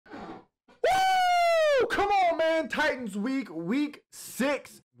Come on, man. Titans week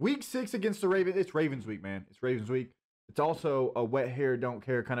 6. Week 6 against the Ravens. It's Ravens week, man. It's Ravens week. It's also a wet hair, don't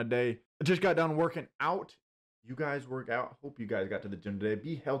care kind of day. I just got done working out. You guys work out. Hope you guys got to the gym today.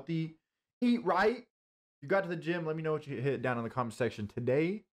 Be healthy. Eat right. You got to the gym. Let me know what you hit down in the comment section.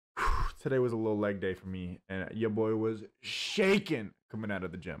 Today was a little leg day for me. And your boy was shaking coming out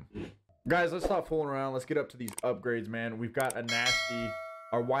of the gym. Guys, let's stop fooling around. Let's get up to these upgrades, man. We've got a nasty.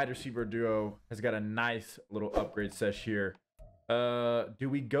 Our wide receiver duo has got a nice little upgrade sesh here. Do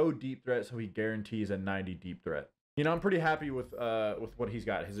we go deep threat so he guarantees a 90 deep threat? You know, I'm pretty happy with what he's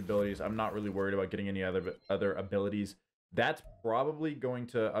got, his abilities. I'm not really worried about getting any other abilities. That's probably going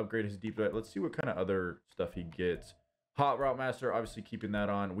to upgrade his deep threat. Let's see what kind of other stuff he gets. Hot Route Master, obviously keeping that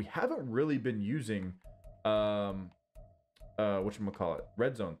on. We haven't really been using whatchamacallit,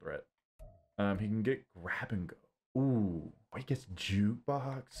 red zone threat. He can get grab and go. Ooh, he gets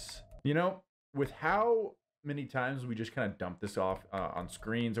jukebox. You know, with how many times we just kind of dump this off on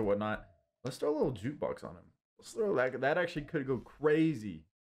screens or whatnot, let's throw a little jukebox on him. Let's throw that actually could go crazy.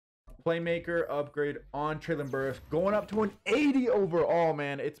 Playmaker upgrade on Treylon Burks, going up to an 80 overall,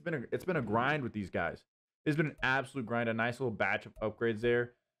 man. It's been a grind with these guys. It's been an absolute grind. A nice little batch of upgrades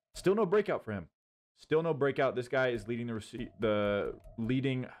there. Still no breakout for him. Still no breakout. This guy is leading the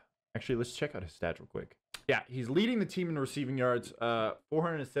leading. Actually, let's check out his stats real quick. Yeah, he's leading the team in receiving yards.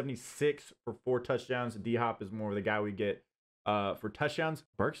 476 for 4 touchdowns. D-Hop is more of the guy we get for touchdowns.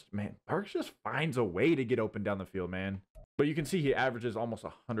 Burks just finds a way to get open down the field, man. But you can see he averages almost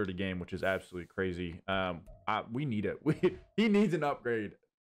 100 a game, which is absolutely crazy. We need it. He needs an upgrade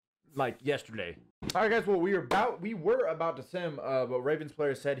like yesterday. All right, guys. Well, we were about to sim, but Ravens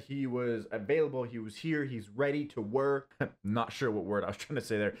player said he was available. He was here. He's ready to work. Not sure what word I was trying to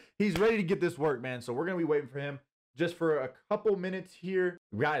say there. He's ready to get this work, man. So we're gonna be waiting for him just for a couple minutes here,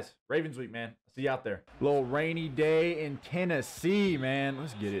 guys. Ravens week, man. See you out there. Little rainy day in Tennessee, man.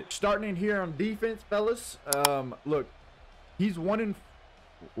 Let's get it. Starting in here on defense, fellas. Look, he's what is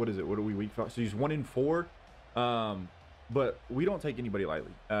it? What are we week 5? So he's 1-4. But we don't take anybody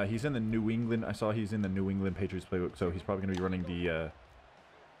lightly. He's in the New England. I saw he's in the New England Patriots playbook, so he's probably going to be running the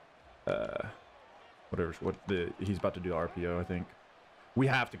he's about to do the RPO, I think. We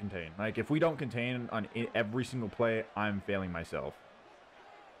have to contain. Like, if we don't contain on every single play, I'm failing myself.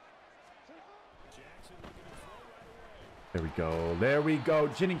 There we go. There we go.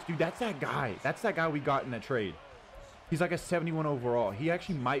 Jennings, dude, that's that guy. That's that guy we got in that trade. He's like a 71 overall. He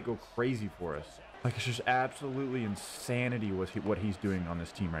actually might go crazy for us. Like, it's just absolutely insanity what he's doing on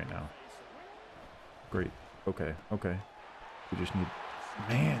this team right now. Great. Okay. Okay. We just need...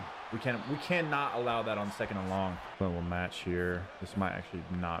 Man, we cannot allow that on 2nd and long. A little match here. This might actually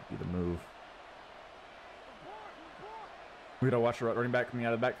not be the move. We gotta watch the running back coming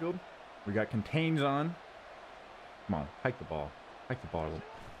out of the backfield. We got contains on. Come on. Hike the ball. Hike the ball.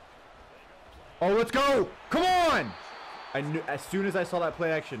 Oh, let's go! Come on! I knew as soon as I saw that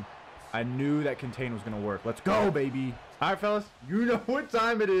play action, I knew that contain was going to work. Let's go, baby. All right, fellas. You know what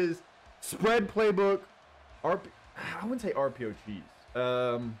time it is. Spread playbook. I wouldn't say RPO cheese.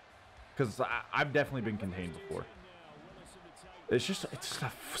 Because I've definitely been contained before. It's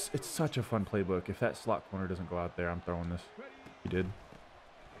such a fun playbook. If that slot corner doesn't go out there, I'm throwing this. He did.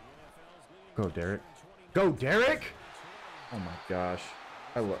 Go, Derek. Go, Derek! Oh, my gosh.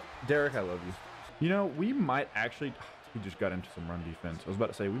 Derek, I love you. You know, we might actually... He just got into some run defense. I was about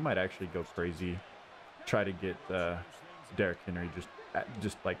to say we might actually go crazy, try to get Derrick Henry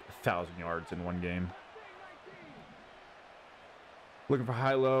just like 1,000 yards in one game. Looking for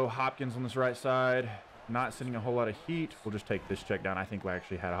high-low. Hopkins on this right side. Not sending a whole lot of heat. We'll just take this check down. I think we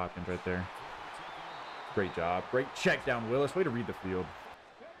actually had Hopkins right there. Great job. Great check down, Willis. Way to read the field.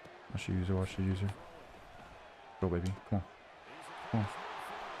 Watch the user. Watch the user. Go, baby. Come on. Come on.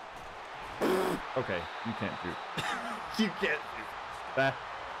 Okay, you can't shoot. You can't shoot. That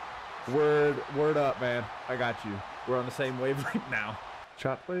word up, man. I got you. We're on the same wavelength now.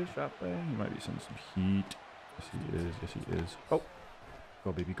 Shot play, shot play. He might be sending some heat. Yes, he is. Yes, he is. Oh,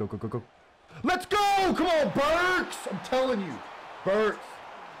 go, baby. Go, go, go, go. Let's go! Come on, Burks! I'm telling you, Burks.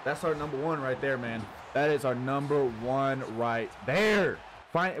 That's our #1 right there, man. That is our #1 right there.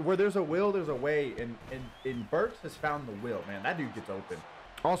 Where there's a will, there's a way, and Burks has found the will, man. That dude gets open.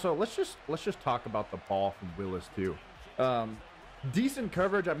 Also, let's just talk about the ball from Willis too. Decent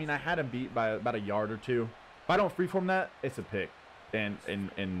coverage. I mean, I had him beat by about a yard or two. If I don't freeform that, it's a pick. And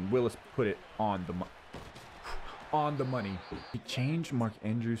Willis put it on the money. He changed Mark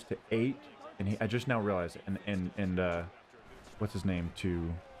Andrews to 8, and I just now realized it. And what's his name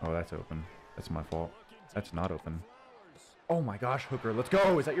to? Oh, that's open. That's my fault. That's not open. Oh my gosh, Hooker, let's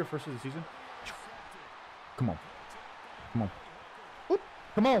go. Is that your first of the season? Come on. Come on. Whoop.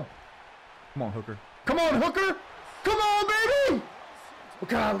 Come on. Come on, Hooker. Come on, Hooker. Come on, baby. Oh,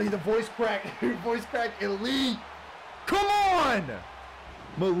 golly, the voice crack. Voice crack elite. Come on.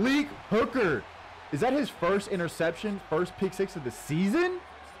 Malik Hooker. Is that his first interception, first pick six of the season?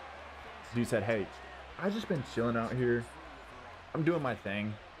 This dude said, hey, I've just been chilling out here. I'm doing my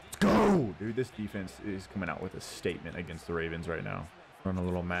thing. Let's go. Dude, this defense is coming out with a statement against the Ravens right now. Run a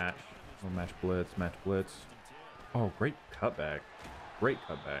little match. Little match blitz. Oh, great cutback. Great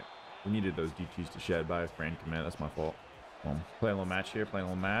cutback. We needed those DTs to shed by Fran command. That's my fault. Play a little match here. Play a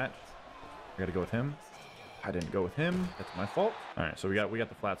little match. I got to go with him. I didn't go with him. That's my fault. All right, so we got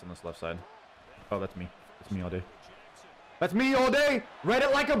the flats on this left side. Oh, that's me. That's me all day. That's me all day. Read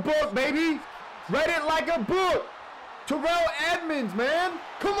it like a book, baby. Read it like a book. Terrell Edmonds, man.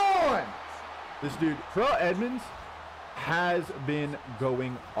 Come on. This dude, Terrell Edmonds, has been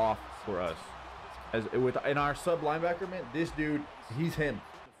going off for us. In our sub linebacker, man, this dude, he's him.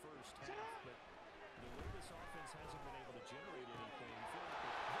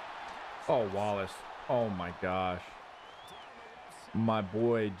 Oh, Wallace. Oh, my gosh. My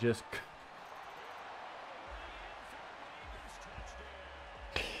boy just...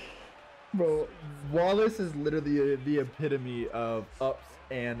 Bro, Wallace is literally the epitome of ups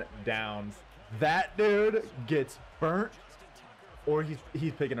and downs. That dude gets burnt or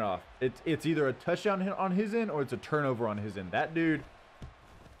he's picking it off. It's either a touchdown on his end or it's a turnover on his end. That dude,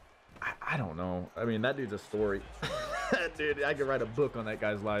 I don't know. I mean, that dude's a story. Dude, I could write a book on that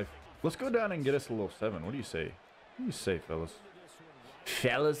guy's life. Let's go down and get us a little 7. What do you say? What do you say, fellas?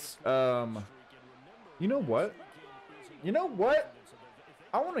 Fellas, you know what?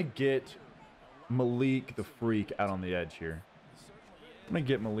 I want to get Malik the Freak out on the edge here. I'm going to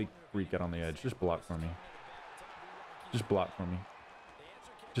get Malik the Freak out on the edge. Just block for me. Just block for me.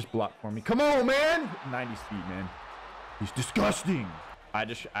 Just block for me. Come on, man! 90 speed, man. He's disgusting. I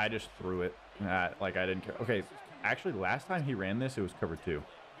just threw it. Like, I didn't care. Okay, actually, last time he ran this, it was cover 2.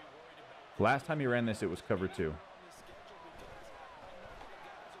 Last time he ran this, it was cover 2.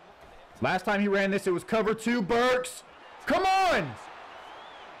 Last time he ran this, it was cover 2, Burks. Come on!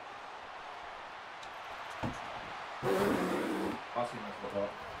 I'll see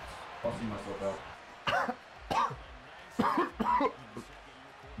myself out.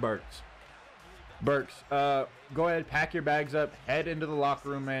 Burks, go ahead, pack your bags up, head into the locker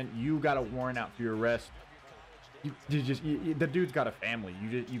room, man. You got a warrant out for your arrest. The dude's got a family.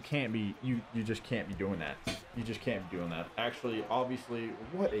 You just can't be doing that. You just can't be doing that. Actually, obviously,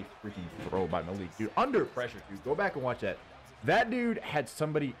 what a freaking throw by Malik, dude. Under pressure, dude. Go back and watch that. That dude had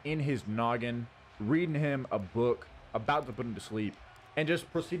somebody in his noggin reading him a book, about to put him to sleep, and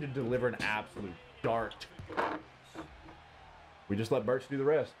just proceeded to deliver an absolute dart. We just let Burks do the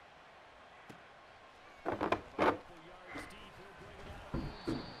rest. All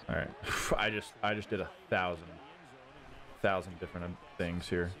right, I just did 1,000 different things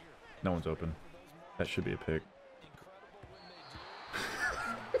here. No one's open. That should be a pick.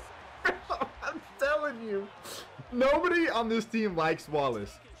 I'm telling you, nobody on this team likes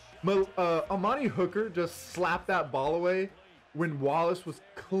Wallace. Amani Hooker just slapped that ball away when Wallace was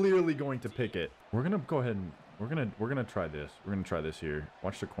clearly going to pick it. We're gonna go ahead and we're gonna try this. We're gonna try this here.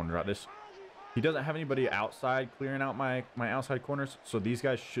 Watch the corner out. He doesn't have anybody outside clearing out my outside corners, so these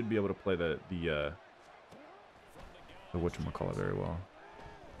guys should be able to play the whatchamacallit very well.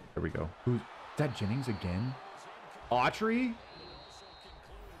 There we go. Who's that? Jennings again? Autry?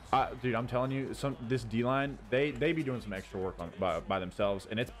 Dude, I'm telling you, this D-line, they be doing some extra work by themselves,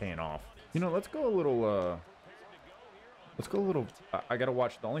 and it's paying off. You know, let's go a little. I gotta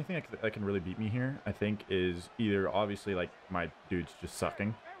watch. The only thing that can really beat me here, I think, is either obviously like my dude's just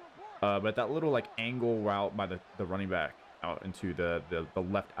sucking, but that little like angle route by the running back out into the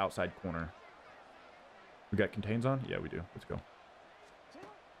left outside corner. We got contains on? Yeah, we do. Let's go.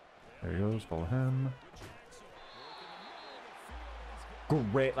 There he goes. Follow him.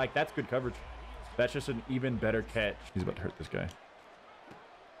 Great. Like, that's good coverage. That's just an even better catch. He's about to hurt this guy.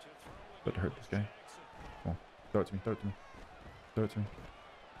 Come on. Throw it to me.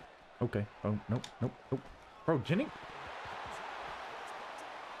 Okay. Oh, nope. Bro, Jennings.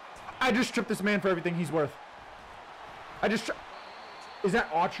 I just stripped this man for everything he's worth. Is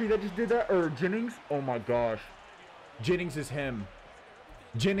that Autry that just did that? Or Jennings? Oh my gosh. Jennings is him.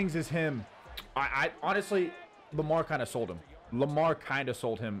 I honestly, Lamar kind of sold him.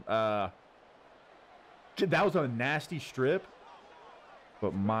 That was a nasty strip.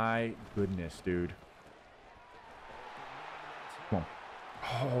 But my goodness, dude. Come on.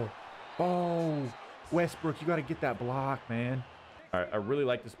 Oh. Westbrook, you got to get that block, man. All right, I really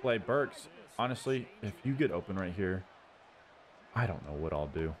like this play. Burks, honestly, if you get open right here, I don't know what I'll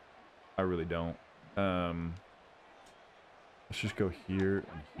do. I really don't. Let's just go here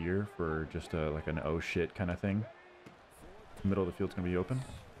and here for just like an oh shit kind of thing. Middle of the field's going to be open.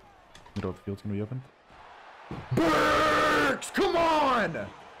 Middle of the field's going to be open. Burks! Come on!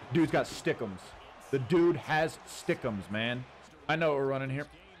 Dude's got stickums. The dude has stickums, man. I know what we're running here.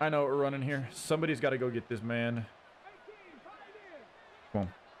 I know what we're running here. Somebody's got to go get this man. Come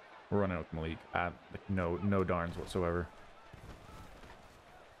on. We're running with Malik. No darns whatsoever.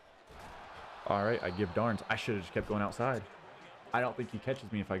 All right, I give darns. I should have just kept going outside. I don't think he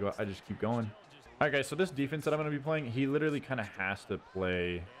catches me if I go. I just keep going. All right, guys. So this defense that I'm going to be playing, he literally kind of has to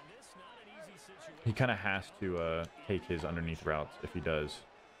play. He kind of has to take his underneath routes if he does.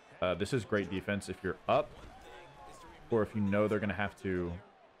 This is great defense if you're up, or if you know they're going to have to.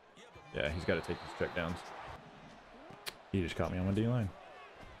 Yeah, he's got to take these checkdowns. He just caught me on my D line.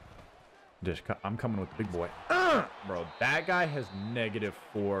 I'm coming with the big boy. Bro, that guy has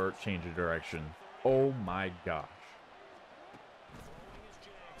 -4 change of direction. Oh my gosh.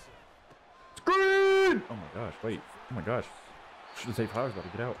 Screen! Oh my gosh, wait. Oh my gosh. Should say Flowers about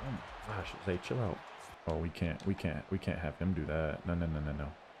to get out. Oh my gosh, say chill out. Oh, we can't have him do that. No.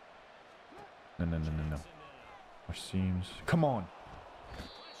 Watch seams. Come on.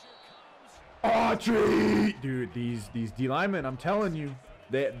 Autry! Dude, these D linemen, I'm telling you.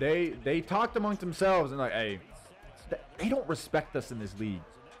 They talked amongst themselves and like, hey, they don't respect us in this league.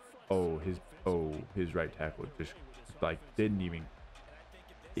 Oh, his right tackle just like didn't even.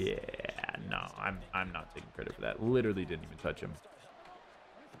 Yeah, no, I'm not taking credit for that. Literally didn't even touch him.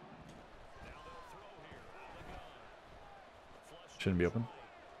 Shouldn't be open.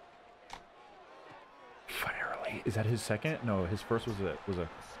 Fairly. Is that his second? No, his first was a.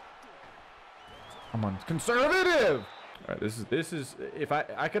 I'm on conservative. All right, this is if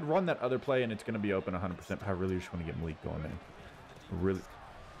I could run that other play and it's going to be open 100%. But I really just want to get Malik going, man. Really.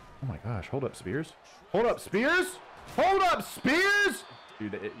 Oh my gosh! Hold up, Spears. Hold up, Spears. Hold up, Spears.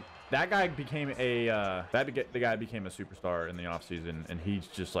 Dude, that guy became a the guy became a superstar in the offseason, and he's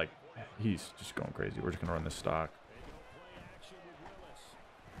just like he's just going crazy. We're just gonna run this stock.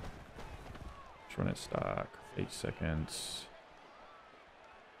 Just run it stock. 8 seconds.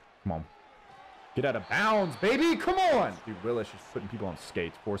 Come on. Get out of bounds, baby. Come on. Dude, Willis just putting people on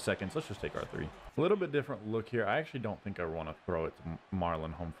skates. 4 seconds. Let's just take our 3. A little bit different look here. I actually don't think I want to throw it to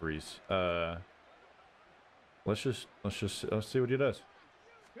Marlon Humphreys. Let's see what he does.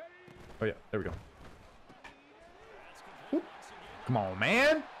 Oh, yeah. There we go. Whoop. Come on,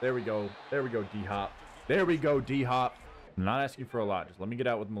 man. There we go. There we go, D-Hop. There we go, D-Hop. I'm not asking for a lot. Just let me get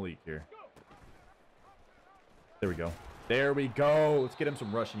out with Malik here. There we go. There we go. Let's get him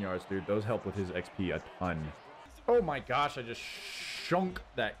some rushing yards, dude. Those help with his XP a ton. Oh, my gosh. I just shunk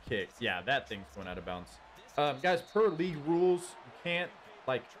that kick. Yeah, that thing's going out of bounds. Guys, per league rules, you can't,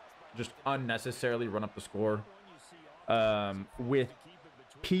 like, just unnecessarily run up the score. With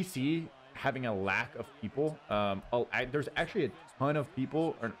PC having a lack of people, there's actually a ton of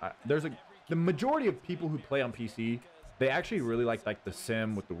people. The majority of people who play on PC, they actually really like the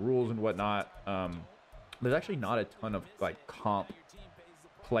sim with the rules and whatnot. There's actually not a ton of like comp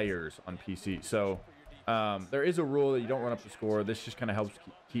players on PC, so there is a rule that you don't run up the score. This just kind of helps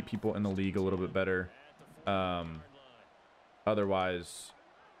keep people in the league a little bit better. Otherwise,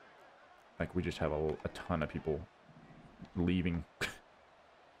 like we just have a ton of people leaving.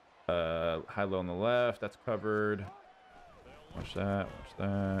 High low on the left, that's covered. Watch that, watch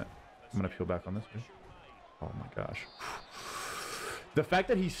that. I'm gonna peel back on this one. Oh my gosh. The fact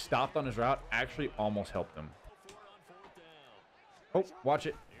that he stopped on his route actually almost helped him. Oh, watch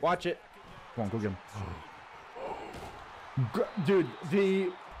it. Watch it. Come on, go get him. Dude,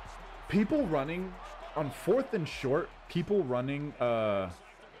 the people running on 4th and short, people running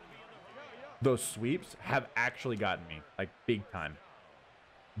those sweeps have actually gotten me. Like, big time.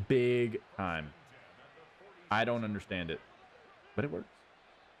 Big time. I don't understand it, but it works.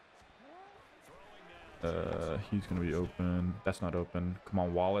 He's gonna be open. That's not open. Come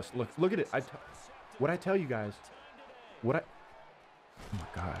on, Wallace. Look at it. What I tell you guys. Oh my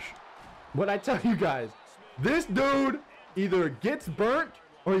gosh. What I tell you guys. This dude either gets burnt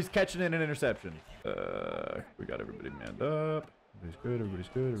or he's catching in an interception. We got everybody manned up. Everybody's good. Everybody's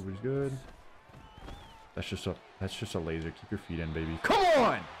good. Everybody's good. That's just a laser. Keep your feet in, baby. Come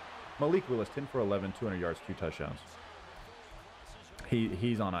on. Malik Willis, 10 for 11, 200 yards, 2 touchdowns.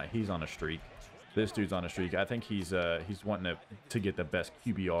 He's on a streak. This dude's on a streak. I think he's wanting to get the best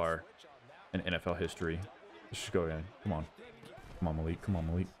QBR in NFL history. Let's just go in. Come on. Come on, Malik. Come on,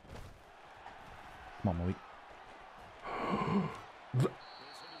 Malik. Come on, Malik.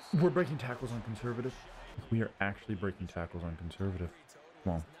 We're breaking tackles on conservative. We are actually breaking tackles on conservative.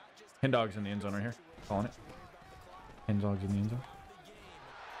 Come on. Hen dogs in the end zone right here. Calling it. Hen dogs in the end zone.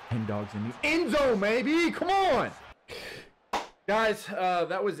 Hen dogs in the end zone, baby. Come on. Guys,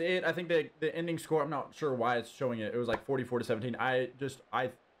 that was it. I think the ending score, I'm not sure why it's showing it. It was like 44-17. I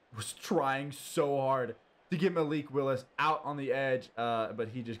was trying so hard to get Malik Willis out on the edge, but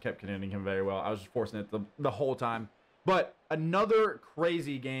he just kept containing him very well. I was just forcing it the whole time. But another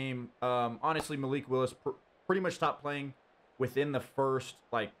crazy game. Honestly, Malik Willis pretty much stopped playing within the first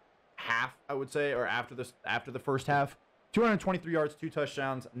like half, I would say, or after the first half. 223 yards, 2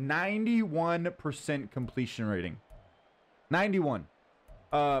 touchdowns, 91% completion rating. 91.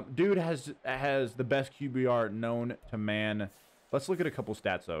 Dude has the best QBR known to man. Let's look at a couple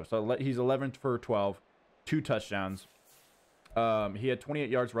stats though. So he's 11 for 12, 2 touchdowns. He had 28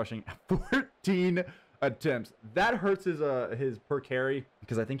 yards rushing, 14 attempts. That hurts his per carry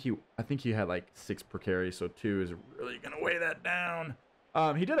because I think he had like 6 per carry, so 2 is really gonna weigh that down.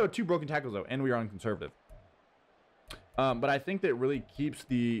 He did have 2 broken tackles though, and we are on conservative. But I think that really keeps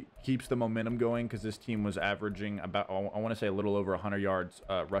the momentum going because this team was averaging about, I want to say, a little over 100 yards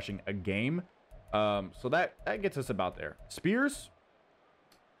rushing a game. So that gets us about there. Spears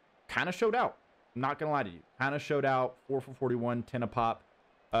kind of showed out. I'm not gonna lie to you, kind of showed out. 4 for 41, 10 a pop.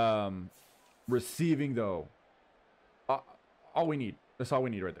 Receiving though, all we need. That's all we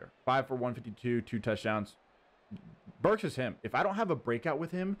need right there. 5 for 152, 2 touchdowns. Burks is him. If I don't have a breakout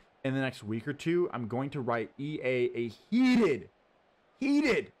with him in the next week or two, I'm going to write EA a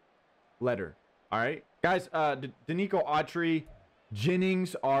heated letter. All right, guys. Danico Autry,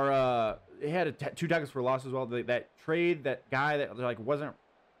 Jennings are he had 2 tackles for loss as well. That trade, that guy that like wasn't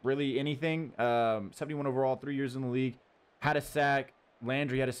really anything. 71 overall, 3 years in the league, had a sack.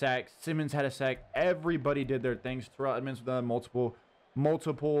 Landry had a sack. Simmons had a sack. Everybody did their things. Terrell Edmonds with a multiple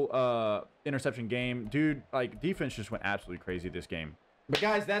interception game. Dude, like, defense just went absolutely crazy this game. But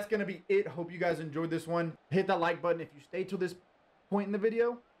guys, that's gonna be it. Hope you guys enjoyed this one. Hit that like button if you stayed till this point in the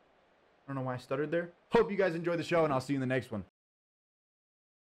video. I don't know why I stuttered there. Hope you guys enjoyed the show, and I'll see you in the next one.